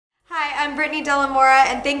I'm Brittni De La Mora,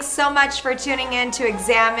 and thanks so much for tuning in to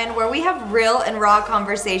eXXXamine, where we have real and raw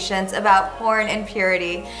conversations about porn and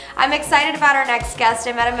purity. I'm excited about our next guest.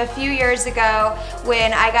 I met him a few years ago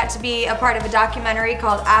when I got to be a part of a documentary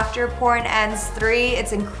called After Porn Ends 3.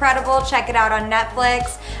 It's incredible. Check it out on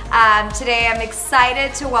Netflix. Today I'm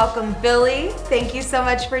excited to welcome Billy. Thank you so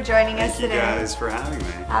much for joining us today. Thank you guys for having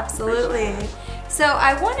me. Absolutely. So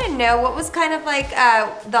I want to know, what was kind of like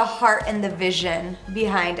the heart and the vision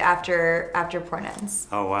behind After Porn Ends?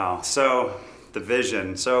 Oh wow, so the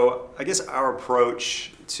vision. So I guess our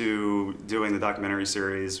approach to doing the documentary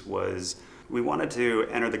series was we wanted to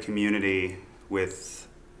enter the community with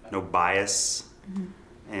no bias,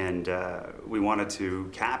 and we wanted to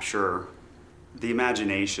capture the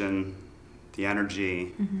imagination, the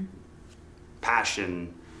energy,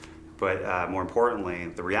 passion, but more importantly,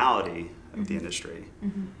 the reality of the industry.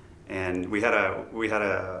 And we had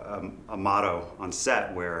a motto on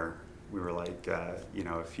set where we were like, you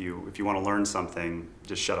know, if you want to learn something,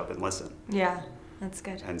 just shut up and listen. Yeah, that's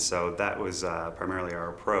good. And so that was primarily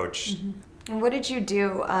our approach. And what did you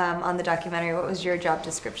do on the documentary? What was your job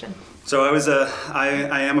description? So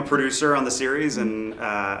I am a producer on the series, and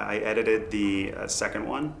I edited the second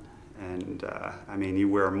one. And I mean, you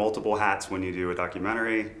wear multiple hats when you do a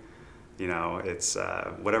documentary. You know, it's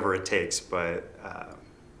whatever it takes, but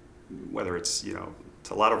whether it's, you know,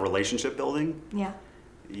 it's a lot of relationship building. Yeah.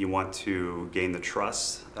 You want to gain the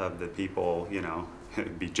trust of the people, you know,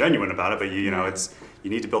 be genuine about it, but you know, you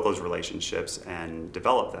need to build those relationships and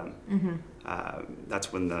develop them.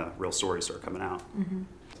 That's when the real stories start coming out.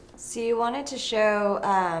 So you wanted to show,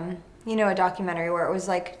 you know, a documentary where it was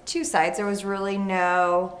like two sides. There was really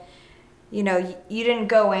no, you know, you didn't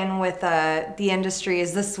go in with the industry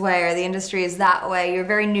is this way or the industry is that way. You're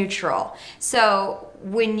very neutral. So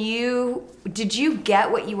when did you get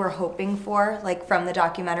what you were hoping for, like from the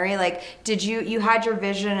documentary? Like, did you had your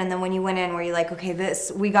vision, and then when you went in, were you like, okay,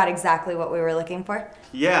 we got exactly what we were looking for?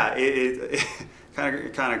 Yeah, it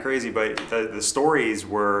kind of crazy, but the stories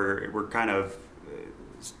were kind of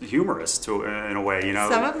humorous in a way, you know.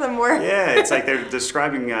 Some of them were. Yeah, it's like they're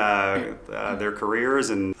describing their careers,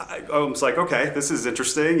 and I was like, okay, this is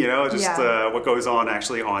interesting, you know, just what goes on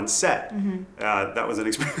actually on set. That was an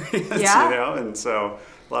experience, you know, and so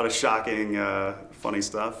a lot of shocking, funny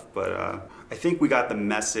stuff. But I think we got the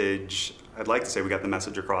message. I'd like to say we got the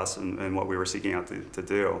message across in what we were seeking out to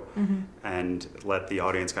do, and let the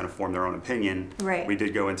audience kind of form their own opinion. Right. We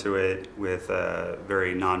did go into it with a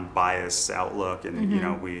very non-biased outlook, and you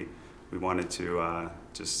know, we wanted to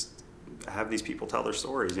just have these people tell their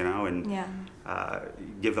stories, you know, and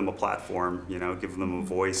give them a platform, you know, give them a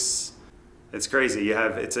voice. It's crazy.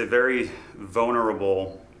 It's a very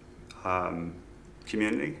vulnerable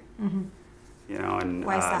community, you know, and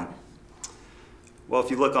why is that? Well, if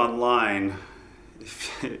you look online,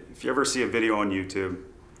 if you ever see a video on YouTube,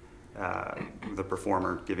 the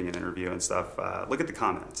performer giving an interview and stuff, look at the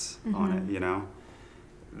comments on it, you know?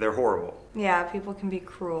 They're horrible. Yeah, people can be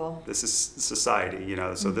cruel. This is society, you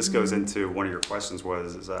know? So this goes into one of your questions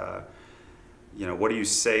was, you know, what do you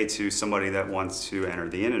say to somebody that wants to enter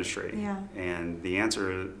the industry? Yeah. And the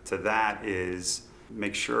answer to that is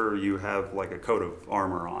make sure you have like a coat of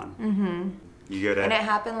armor on. And it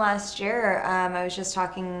happened last year. I was just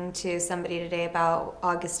talking to somebody today about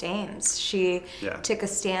August Ames. She took a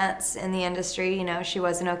stance in the industry. You know, she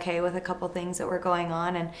wasn't okay with a couple things that were going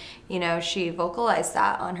on, and you know, she vocalized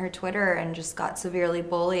that on her Twitter and just got severely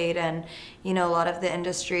bullied. And you know, a lot of the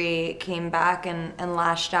industry came back and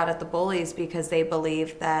lashed out at the bullies because they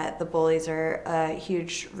believe that the bullies are a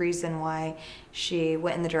huge reason why she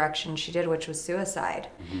went in the direction she did, which was suicide.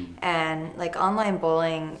 And like, online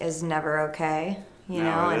bullying is never okay, you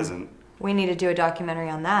know. It isn't. We need to do a documentary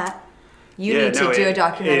on that. You need to do a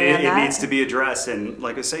documentary on that. It needs to be addressed, and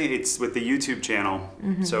like I say, it's with the YouTube channel.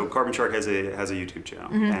 So Carbon Shark has a YouTube channel,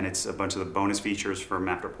 and it's a bunch of the bonus features from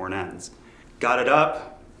After Porn Ends. Got it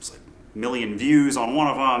up. It's like 1 million views on one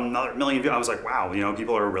of them, another 1 million views. I was like, wow, you know,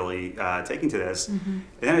 people are really taking to this. And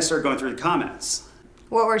then I started going through the comments.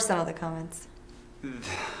 What were some of the comments?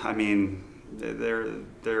 I mean,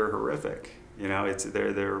 they're horrific. You know,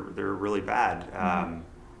 they're really bad,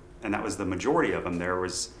 and that was the majority of them. There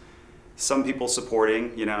was some people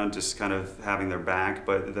supporting, you know, just kind of having their back,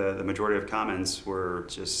 but the majority of comments were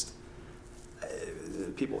just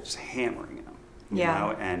people just hammering them. You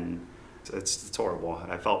know, and it's horrible.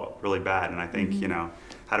 I felt really bad, and I think you know,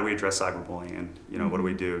 how do we address cyberbullying, and you know, what do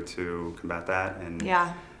we do to combat that? And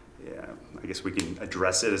yeah, I guess we can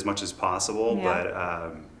address it as much as possible,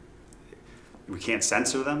 but we can't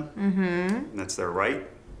censor them. That's their right.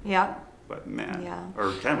 Yeah. But man, yeah.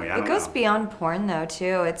 or can we? I don't know. It goes know. beyond porn though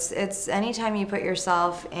too. It's anytime you put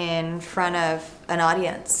yourself in front of an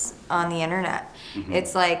audience on the internet. Mm-hmm.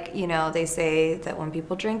 It's like, you know, they say that when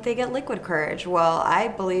people drink, they get liquid courage. Well, I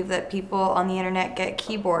believe that people on the internet get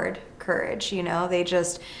keyboard courage. You know, they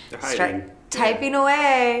just start typing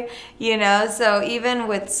away, you know. So even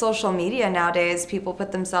with social media nowadays, people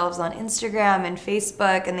put themselves on Instagram and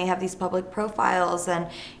Facebook, and they have these public profiles, and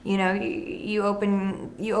you know, you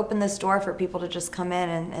open this door for people to just come in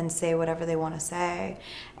and say whatever they want to say,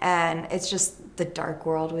 and it's just the dark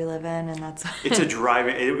world we live in, and that's it's a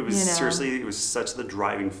driving. It was, you know, seriously, it was such the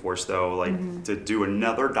driving force though. Like mm-hmm. to do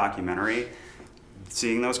another documentary,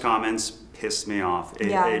 seeing those comments pissed me off.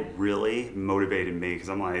 It really motivated me, because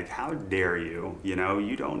I'm like, how dare you? You know,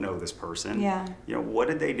 you don't know this person. Yeah. You know, what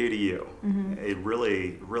did they do to you? Mm-hmm. It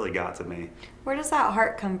really, really got to me. Where does that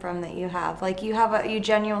heart come from that you have? Like you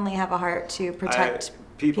genuinely have a heart to protect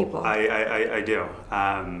people. I do.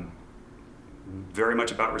 Very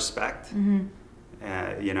much about respect. Mm-hmm.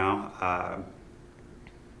 You know,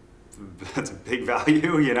 that's a big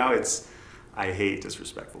value. You know, I hate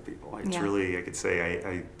disrespectful people. I truly, I could say,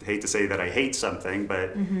 I hate to say that I hate something,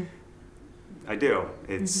 but mm-hmm. I do.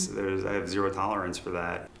 It's mm-hmm. I have zero tolerance for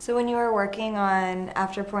that. So when you were working on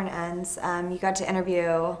After Porn Ends, you got to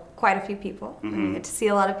interview quite a few people. Mm-hmm. You get to see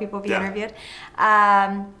a lot of people be interviewed.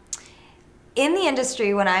 In the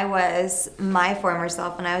industry, when I was my former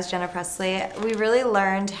self, when I was Jenna Presley, we really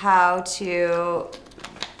learned how to...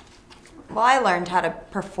 Well, I learned how to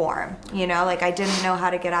perform, you know, like I didn't know how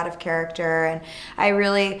to get out of character, and I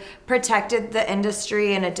really protected the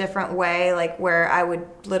industry in a different way, like where I would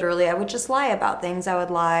just lie about things. I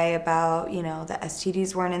would lie about, you know, the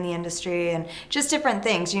STDs weren't in the industry and just different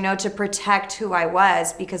things, you know, to protect who I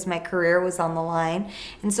was, because my career was on the line.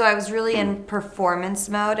 And so I was really in performance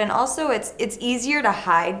mode, and also it's easier to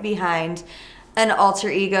hide behind an alter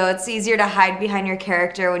ego. It's easier to hide behind your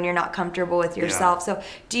character when you're not comfortable with yourself. Yeah. So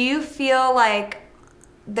do you feel like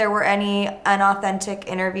there were any unauthentic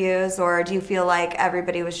interviews, or do you feel like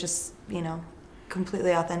everybody was just, you know,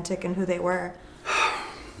 completely authentic in who they were?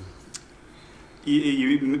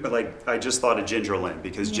 You like, I just thought of Ginger Lynn,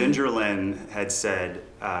 because Ginger Lynn had said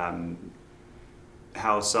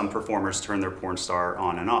how some performers turn their porn star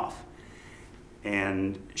on and off.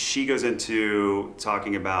 And she goes into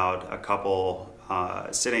talking about a couple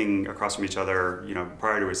sitting across from each other, you know,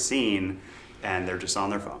 prior to a scene, and they're just on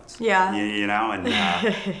their phones. Yeah. You know, and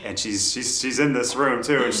and she's in this room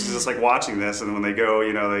too, and she's just like watching this, and when they go,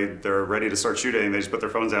 you know, they're ready to start shooting, they just put their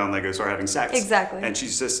phones down and they go start having sex. Exactly. And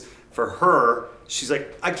she's just, for her, she's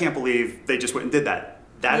like, I can't believe they just went and did that.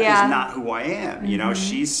 That is not who I am. Mm-hmm. You know,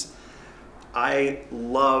 she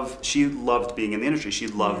loved being in the industry. She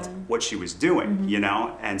loved what she was doing, you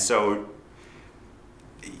know? And so,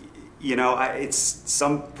 you know, it's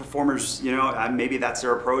some performers, you know, maybe that's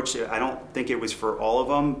their approach. I don't think it was for all of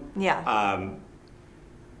them. Yeah.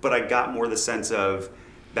 But I got more the sense of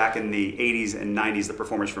back in the 80s and 90s, the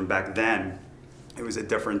performers from back then, it was a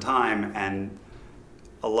different time, and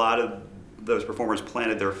a lot of those performers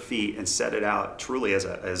planted their feet and set it out truly as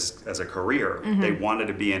a career. Mm-hmm. They wanted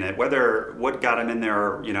to be in it. Whether what got them in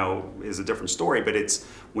there, you know, is a different story. But it's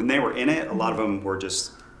when they were in it, a lot of them were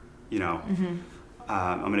just, you know,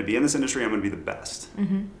 I'm going to be in this industry. I'm going to be the best.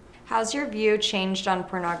 Mm-hmm. How's your view changed on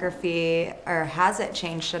pornography, or has it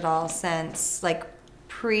changed at all since, like,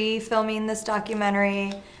 pre-filming this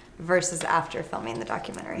documentary versus after filming the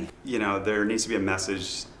documentary? You know, there needs to be a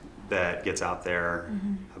message that gets out there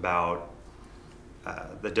about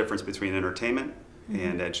the difference between entertainment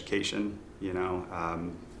and education. You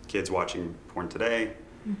know, kids watching porn today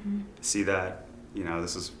see that, you know,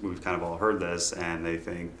 we've kind of all heard this, and they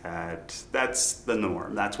think that that's the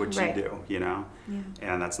norm, that's what you do, you know,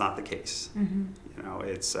 and that's not the case. You know,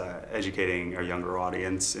 it's educating a younger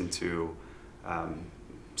audience into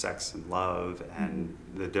sex and love and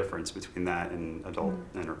the difference between that and adult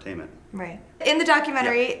entertainment. Right. In the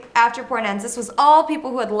documentary, After Porn Ends, this was all people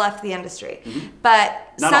who had left the industry.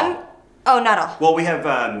 But not all. Oh, not all. Well, we have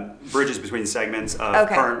bridges between segments of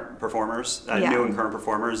current performers, new and current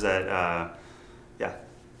performers that,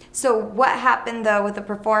 So what happened, though, with the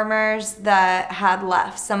performers that had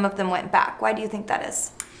left? Some of them went back. Why do you think that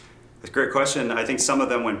is? That's a great question. I think some of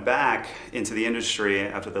them went back into the industry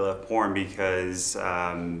after they left porn because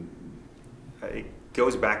it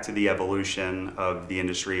goes back to the evolution of the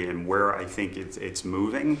industry and where I think it's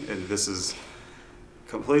moving. And this is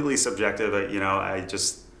completely subjective. You know,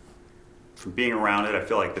 from being around it, I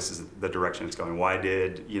feel like this is the direction it's going. Why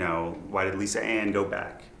did Lisa Ann go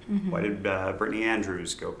back? Why did Brittany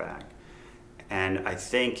Andrews go back? And I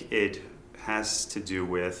think it has to do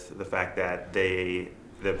with the fact that the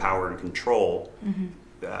power and control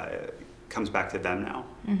comes back to them now.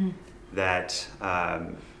 That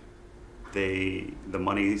the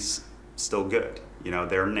money's still good. You know,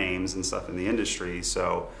 their names and stuff in the industry,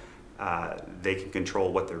 so they can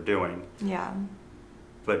control what they're doing. Yeah.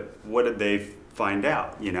 But what did they find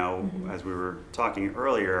out? You know, as we were talking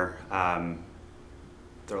earlier,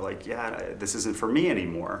 they're like, yeah, this isn't for me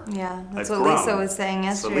anymore. Yeah, that's I've what grown. Lisa was saying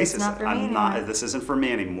yesterday. So Lisa it's not said, for me anymore. This isn't for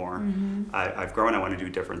me anymore. I've grown. I want to do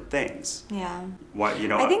different things. Yeah. What, you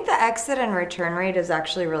know? I think the exit and return rate is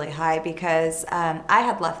actually really high because I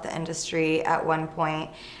had left the industry at one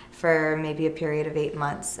point for maybe a period of 8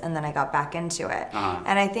 months, and then I got back into it.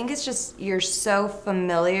 And I think it's just, you're so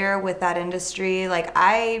familiar with that industry. Like,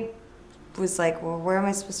 I was like, well, where am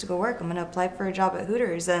I supposed to go work? I'm going to apply for a job at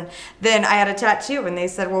Hooters. And then I had a tattoo, and they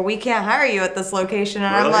said, well, we can't hire you at this location.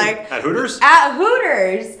 And really? I'm like, at Hooters? At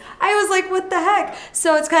Hooters. I was like, what the heck?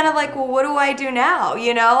 So it's kind of like, well, what do I do now?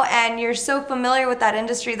 You know, and you're so familiar with that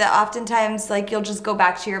industry that oftentimes, like, you'll just go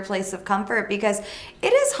back to your place of comfort because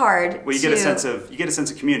it is hard. Well, you get a sense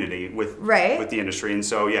of community with the industry, and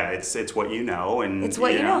so yeah, it's what you know, and it's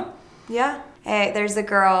what you know. Yeah. Hey, there's a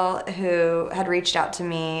girl who had reached out to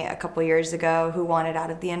me a couple years ago who wanted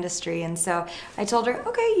out of the industry, and so I told her,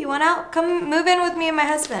 okay, you want out? Come move in with me and my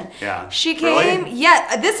husband. Yeah. She came. Really?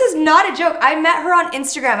 Yeah, this is not a joke. I met her on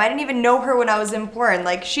Instagram. I didn't even know her when I was in porn.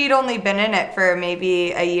 Like, she'd only been in it for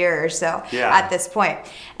maybe a year or so at this point.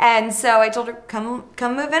 And so I told her, come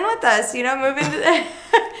move in with us, you know, move in.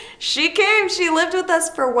 She came. She lived with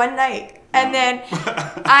us for one night. And then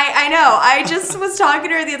I know, I just was talking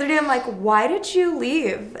to her the other day. I'm like, why did you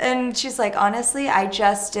leave? And she's like, honestly, I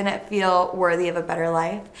just didn't feel worthy of a better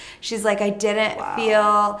life. She's like, I didn't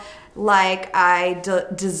feel like I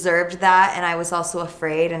deserved that, and I was also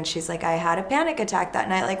afraid. And she's like, I had a panic attack that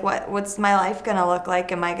night. Like, what's my life gonna look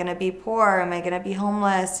like? Am I gonna be poor? Am I gonna be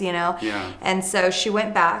homeless? You know? Yeah. And so she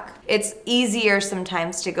went back. It's easier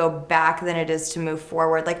sometimes to go back than it is to move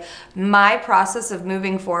forward. Like, my process of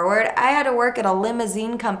moving forward, I had to work at a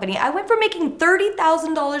limousine company. I went from making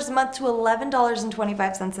 $30,000 a month to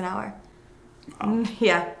 $11.25 an hour. Wow.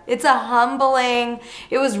 Yeah, it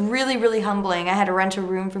was really, really humbling. I had to rent a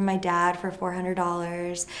room from my dad for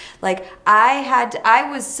 $400. Like, I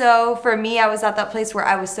was at that place where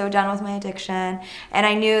I was so done with my addiction, and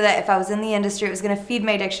I knew that if I was in the industry, it was going to feed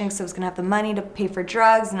my addiction because I was going to have the money to pay for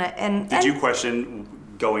drugs. Did you question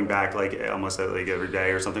going back, like, almost like every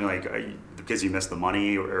day or something, like, because you missed the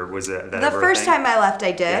money, or was it that the first time I left,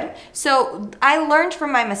 I did. Yeah. So I learned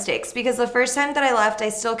from my mistakes, because the first time that I left, I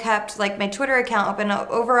still kept, like, my Twitter account open,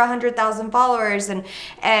 over 100,000 followers,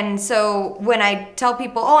 and so when I tell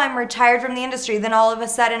people, oh, I'm retired from the industry, then all of a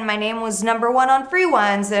sudden my name was #1 on Free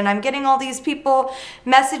Ones, and I'm getting all these people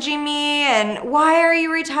messaging me, and why are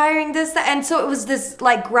you retiring, this, that, and so it was this,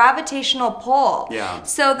 like, gravitational pull. Yeah.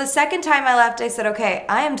 So the second time I left, I said, okay,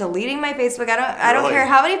 I am deleting my Facebook. I don't care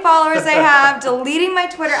how many followers I have. Deleting my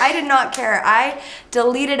Twitter. I did not care. I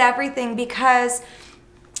deleted everything because,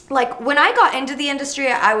 like, when I got into the industry,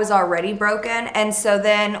 I was already broken. And so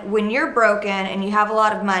then when you're broken and you have a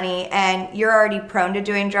lot of money and you're already prone to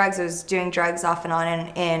doing drugs, I was doing drugs off and on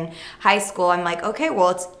in high school. I'm like, okay, well,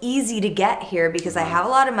 it's easy to get here because I have a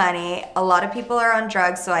lot of money. A lot of people are on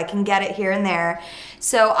drugs, so I can get it here and there.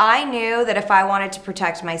 So I knew that if I wanted to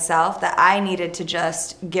protect myself, that I needed to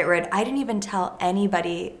just get rid. I didn't even tell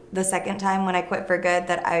anybody the second time when I quit for good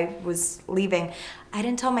that I was leaving. I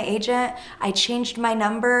didn't tell my agent. I changed my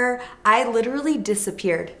number. I literally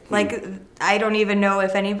disappeared. Like, I don't even know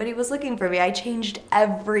if anybody was looking for me. I changed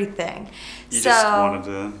everything. You just wanted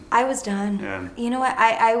to... I was done. Yeah. You know what?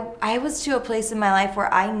 I was to a place in my life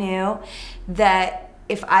where I knew that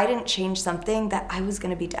if I didn't change something, that I was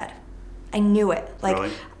going to be dead. I knew it. Like,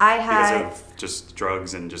 really? I had... Because of just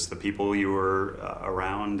drugs and just the people you were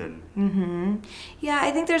around and... Yeah,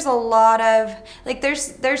 I think there's a lot of, like,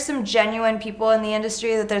 there's some genuine people in the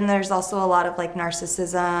industry, that then there's also a lot of, like,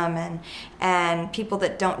 narcissism and people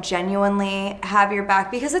that don't genuinely have your back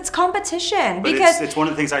because it's competition. But because it's one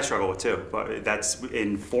of the things I struggle with too. But that's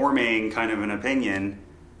informing kind of an opinion.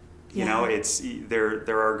 You know, it's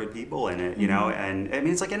there are good people in it, you know, and I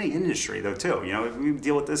mean, it's like any industry though too, you know, we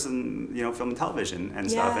deal with this in, you know, film and television and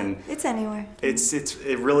stuff, and it's anywhere.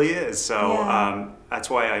 It really is. So that's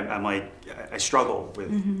why I'm like, I struggle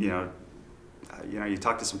with, you know, you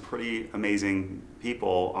talk to some pretty amazing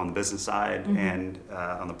people on the business side and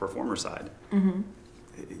on the performer side.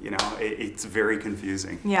 You know, it's very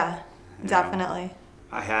confusing. Yeah, definitely. Know?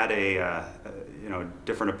 I had a you know,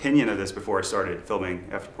 different opinion of this before I started filming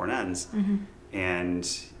After Porn Ends,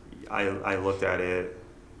 and I looked at it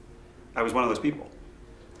I was one of those people,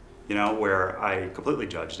 you know, where I completely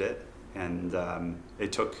judged it, and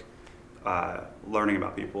it took learning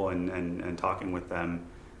about people and talking with them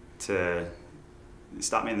to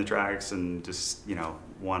stop me in the tracks and just, you know,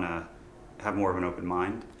 want to have more of an open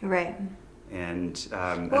mind. Right. And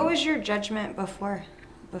what was your judgment before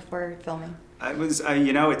filming? I was,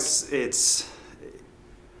 you know, it's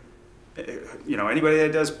you know, anybody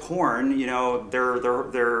that does porn, you know,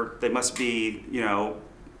 they must be, you know,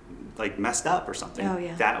 like messed up or something. Oh,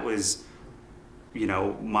 yeah. That was, you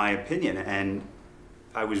know, my opinion, and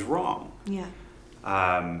I was wrong. Yeah.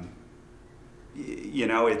 You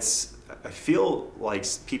know, I feel like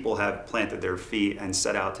people have planted their feet and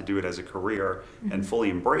set out to do it as a career and fully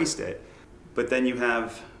embraced it. But then you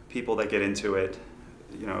have people that get into it,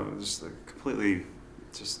 you know, just completely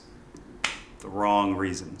just the wrong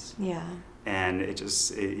reasons. Yeah. And it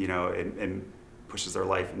just, you know, it pushes their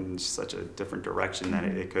life in such a different direction than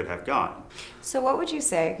it could have gone. So what would you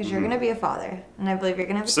say, because you're going to be a father, and I believe you're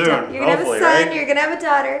going to have a soon, you're going to have a son, right? You're going to have a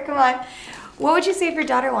daughter, come on. What would you say if your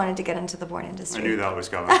daughter wanted to get into the porn industry? I knew that was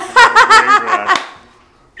coming. I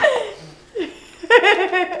was waiting for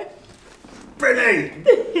that.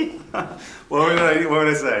 Brittni! What would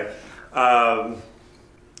I say?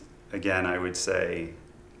 Again, I would say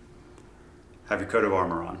have your coat of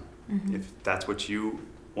armor on. If that's what you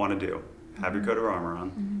want to do, have your coat of armor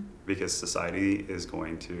on, because society is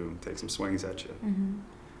going to take some swings at you.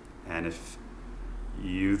 And if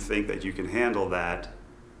you think that you can handle that,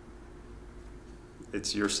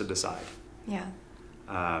 it's yours to decide. Yeah.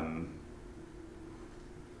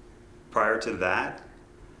 Prior to that,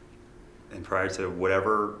 and prior to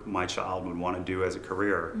whatever my child would want to do as a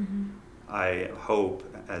career, I hope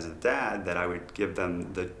as a dad that I would give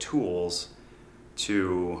them the tools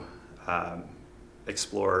to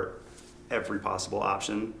explore every possible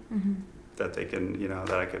option that they can, you know,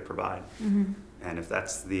 that I could provide. And if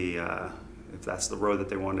that's the road that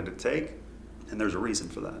they wanted to take, then there's a reason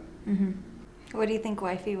for that. What do you think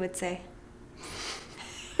wifey would say?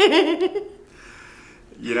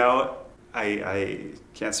 You know, I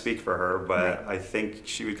can't speak for her, but Right. I think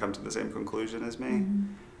she would come to the same conclusion as me.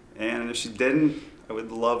 And if she didn't, I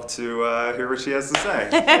would love to hear what she has to say.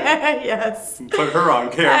 Yes. Put her on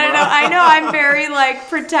camera. I know. I'm very like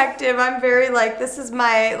protective. I'm very like, this is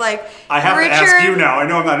my like. I have Richard, to ask you now. I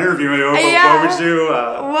know I'm not interviewing you, but yeah. what would you?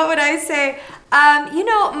 What would I say? You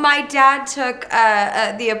know, my dad took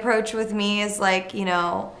the approach with me is like, you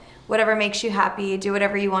know, whatever makes you happy, do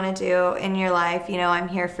whatever you want to do in your life. You know, I'm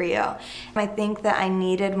here for you. I think that I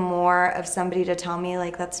needed more of somebody to tell me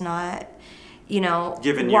like, that's not. You know,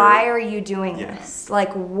 why are you doing this?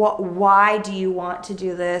 Like, why do you want to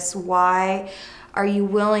do this? Why are you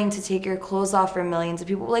willing to take your clothes off for millions of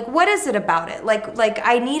people? Like, what is it about it? Like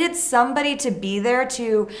I needed somebody to be there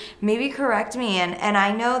to maybe correct me. And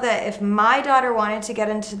I know that if my daughter wanted to get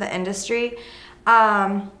into the industry,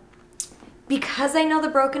 because I know the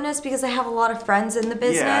brokenness, because I have a lot of friends in the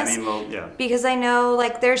business. Because I know,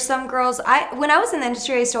 like, there's some girls, when I was in the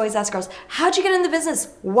industry, I used to always ask girls, how'd you get in the business?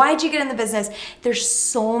 Why'd you get in the business? There's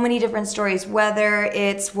so many different stories, whether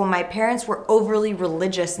it's, well, my parents were overly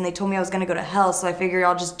religious and they told me I was gonna go to hell, so I figured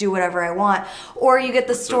I'll just do whatever I want. Or you get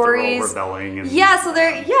the stories. Rebelling and,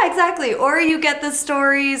 exactly. Or you get the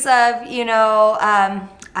stories of, you know,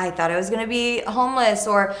 I thought I was going to be homeless,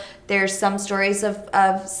 or there's some stories of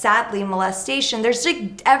sadly molestation. There's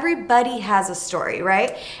like, everybody has a story,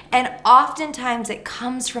 right? And oftentimes it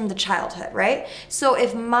comes from the childhood, right? So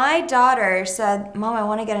if my daughter said, Mom, I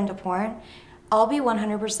want to get into porn, I'll be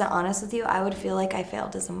 100% honest with you, I would feel like I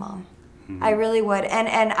failed as a mom. I really would.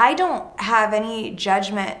 And I don't have any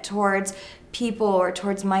judgment towards people or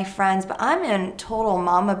towards my friends, but I'm in total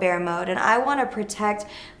mama bear mode, and I want to protect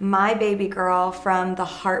my baby girl from the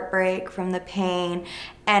heartbreak, from the pain,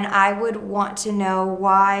 and I would want to know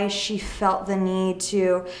why she felt the need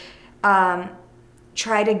to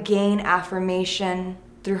try to gain affirmation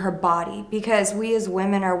through her body, because we as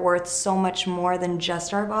women are worth so much more than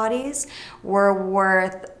just our bodies. We're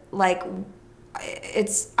worth, like,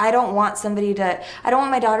 I don't want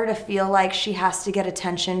my daughter to feel like she has to get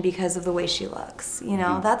attention because of the way she looks, you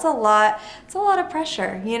know. That's a lot of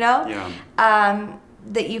pressure, you know.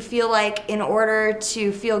 That you feel like in order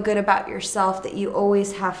to feel good about yourself that you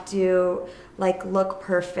always have to like look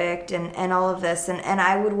perfect and all of this, and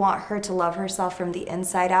I would want her to love herself from the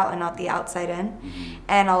inside out and not the outside in.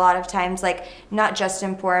 And a lot of times, like, not just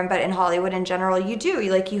in porn but in Hollywood in general, you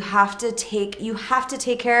have to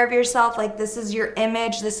take care of yourself. Like, this is your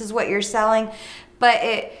image, this is what you're selling. But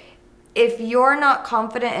if you're not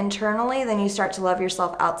confident internally, then you start to love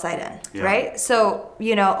yourself outside in, right? So,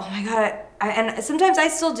 you know, oh my God, and sometimes I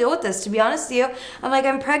still deal with this, to be honest with you. I'm like,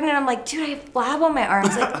 I'm pregnant. I'm like, dude, I have flab on my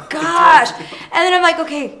arms. Like, gosh. And then I'm like,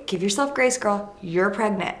 okay, give yourself grace, girl. You're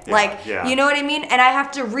pregnant. You know what I mean? And I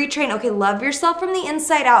have to retrain. Okay, love yourself from the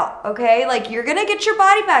inside out. Okay, like you're gonna get your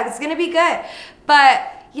body back. It's gonna be good. But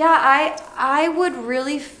yeah, I would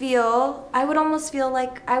really feel. I would almost feel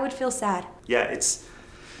like I would feel sad. Yeah, it's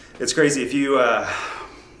crazy if you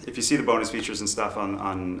see the bonus features and stuff on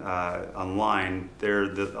online.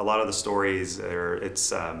 A lot of the stories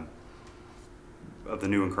it's of the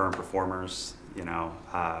new and current performers. You know,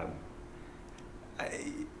 I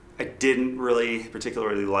didn't really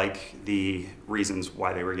particularly like the reasons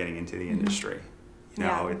why they were getting into the industry. You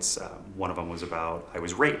know, it's one of them was about I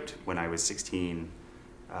was raped when I was 16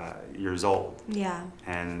 years old. Yeah,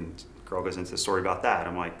 and girl goes into the story about that.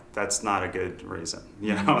 I'm like, that's not a good reason.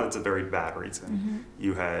 You know, it's a very bad reason.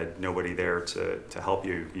 You had nobody there to help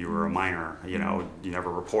you. You were a minor. You know, you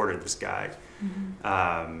never reported this guy.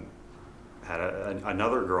 Had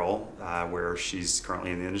another girl where she's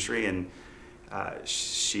currently in the industry, and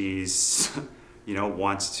she's, you know,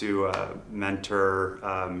 wants to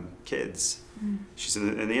mentor kids. She's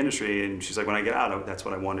in the industry, and she's like, when I get out, that's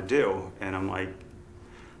what I want to do. And I'm like,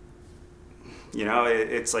 you know,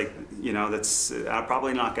 it's like, you know, that's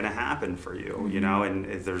probably not going to happen for you, you know, and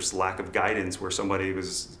if there's lack of guidance where somebody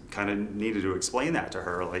was kind of needed to explain that to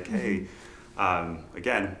her, like, hey,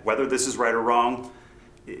 again, whether this is right or wrong,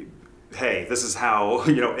 hey, this is how,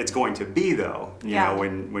 you know, it's going to be though, you know,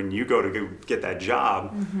 when you go to get that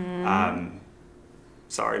job,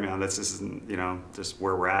 sorry, man, this isn't, you know, just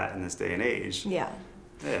where we're at in this day and age. Yeah.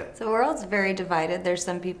 So the world's very divided. There's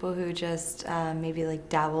some people who just maybe like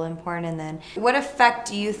dabble in porn, and then what effect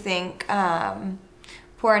do you think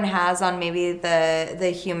porn has on maybe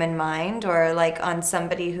the human mind, or like on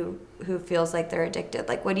somebody who feels like they're addicted?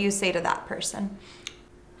 Like, what do you say to that person?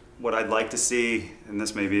 What I'd like to see, and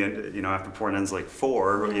this may be, you know, after porn ends like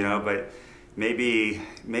 4, you know, but maybe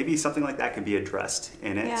something like that could be addressed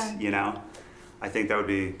in it, you know. I think that would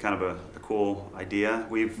be kind of a cool idea.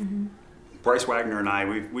 Bryce Wagner and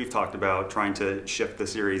I, we've talked about trying to shift the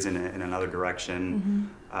series in another direction.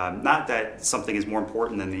 Not that something is more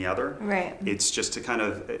important than the other. Right. It's just to kind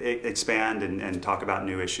of expand and talk about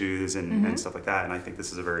new issues and stuff like that. And I think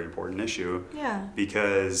this is a very important issue. Yeah.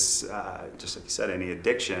 Because just like you said, any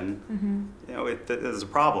addiction, you know, there's a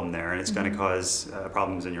problem there, and it's going to cause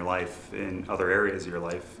problems in your life, in other areas of your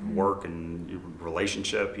life, work and your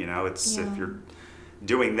relationship. You know, it's if you're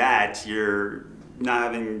doing that, you're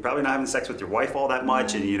probably not having sex with your wife all that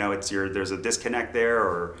much, and you know, there's a disconnect there,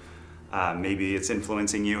 or maybe it's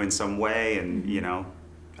influencing you in some way, and you know,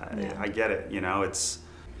 I get it. You know, it's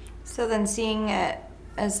so then seeing it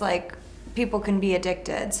as like people can be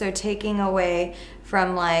addicted. So taking away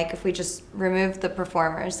from, like, if we just remove the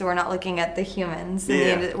performers, so we're not looking at the humans.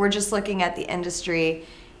 We're just looking at the industry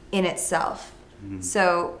in itself.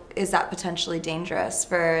 So is that potentially dangerous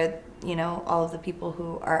for, you know, all of the people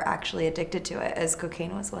who are actually addicted to it, as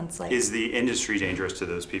cocaine was once like? Is the industry dangerous to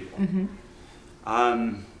those people?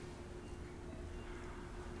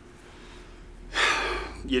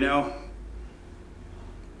 You know,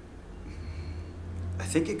 I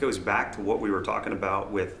think it goes back to what we were talking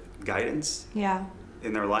about with guidance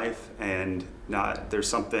in their life, and there's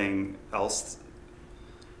something else.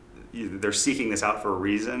 They're seeking this out for a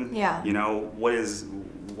reason. Yeah. You know, what is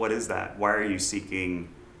that? Why are you seeking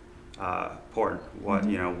porn? What,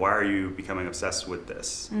 you know, why are you becoming obsessed with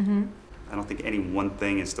this? I don't think any one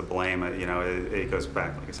thing is to blame. You know, it goes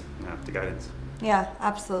back, like I said, to guidance. Yeah,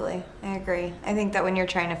 absolutely. I agree. I think that when you're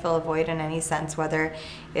trying to fill a void in any sense, whether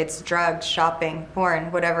it's drugs, shopping,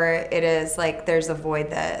 porn, whatever it is, like there's a void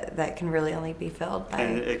that can really only be filled by.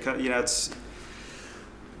 And you know, it's,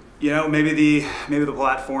 you know, maybe the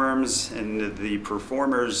platforms and the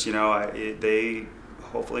performers, you know, they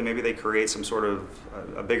hopefully maybe they create some sort of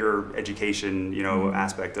a bigger education, you know,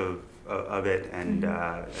 aspect of it, and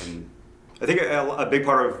I think a big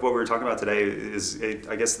part of what we were talking about today is,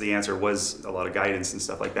 I guess the answer was a lot of guidance and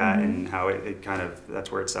stuff like that, and how it kind of,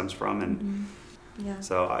 that's where it stems from, and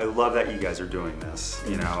so I love that you guys are doing this,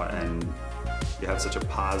 you know, and you have such a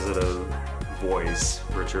positive voice,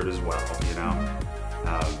 Richard, as well, you know.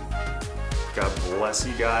 God bless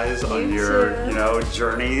you guys on your, you know,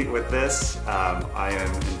 journey with this. I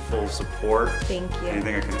am in full support. Thank you.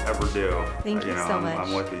 Anything I can ever do. Thank you so much.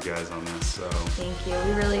 I'm with you guys on this. So. Thank you.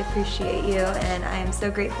 We really appreciate you, and I am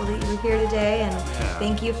so grateful that you were here today. And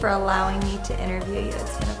thank you for allowing me to interview you.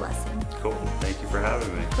 It's been a blessing. Cool. Thank you for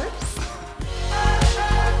having me. Of course.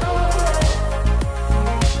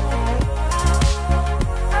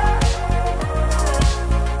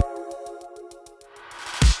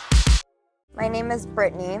 name is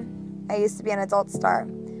Brittni. I used to be an adult star.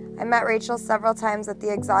 I met Rachel several times at the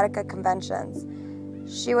eXXXA conventions.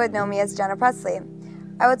 She would know me as Jenna Presley.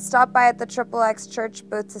 I would stop by at the eXXX church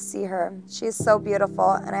booth to see her. She is so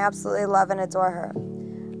beautiful, and I absolutely love and adore her.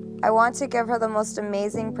 I want to give her the most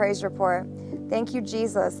amazing praise report. Thank you,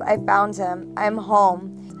 Jesus. I found him. I'm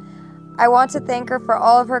home. I want to thank her for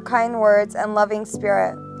all of her kind words and loving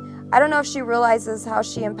spirit. I don't know if she realizes how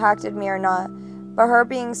she impacted me or not, but her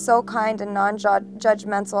being so kind and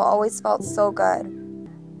non-judgmental always felt so good.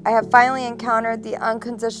 I have finally encountered the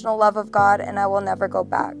unconditional love of God, and I will never go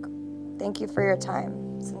back. Thank you for your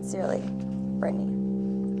time. Sincerely, Brittni.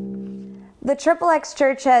 The eXXX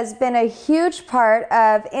Church has been a huge part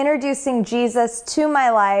of introducing Jesus to my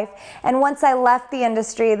life, and once I left the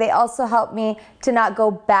industry, they also helped me to not go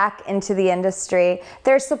back into the industry.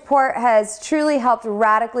 Their support has truly helped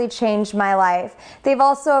radically change my life. They've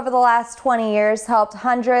also, over the last 20 years, helped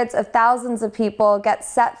hundreds of thousands of people get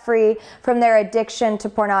set free from their addiction to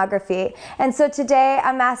pornography. And so today,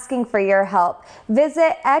 I'm asking for your help.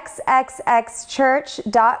 Visit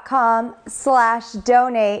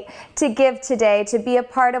eXXXchurch.com/donate to give today to be a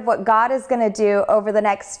part of what God is going to do over the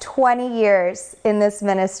next 20 years in this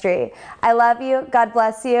ministry. I love you, God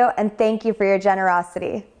bless you, and thank you for your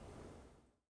generosity.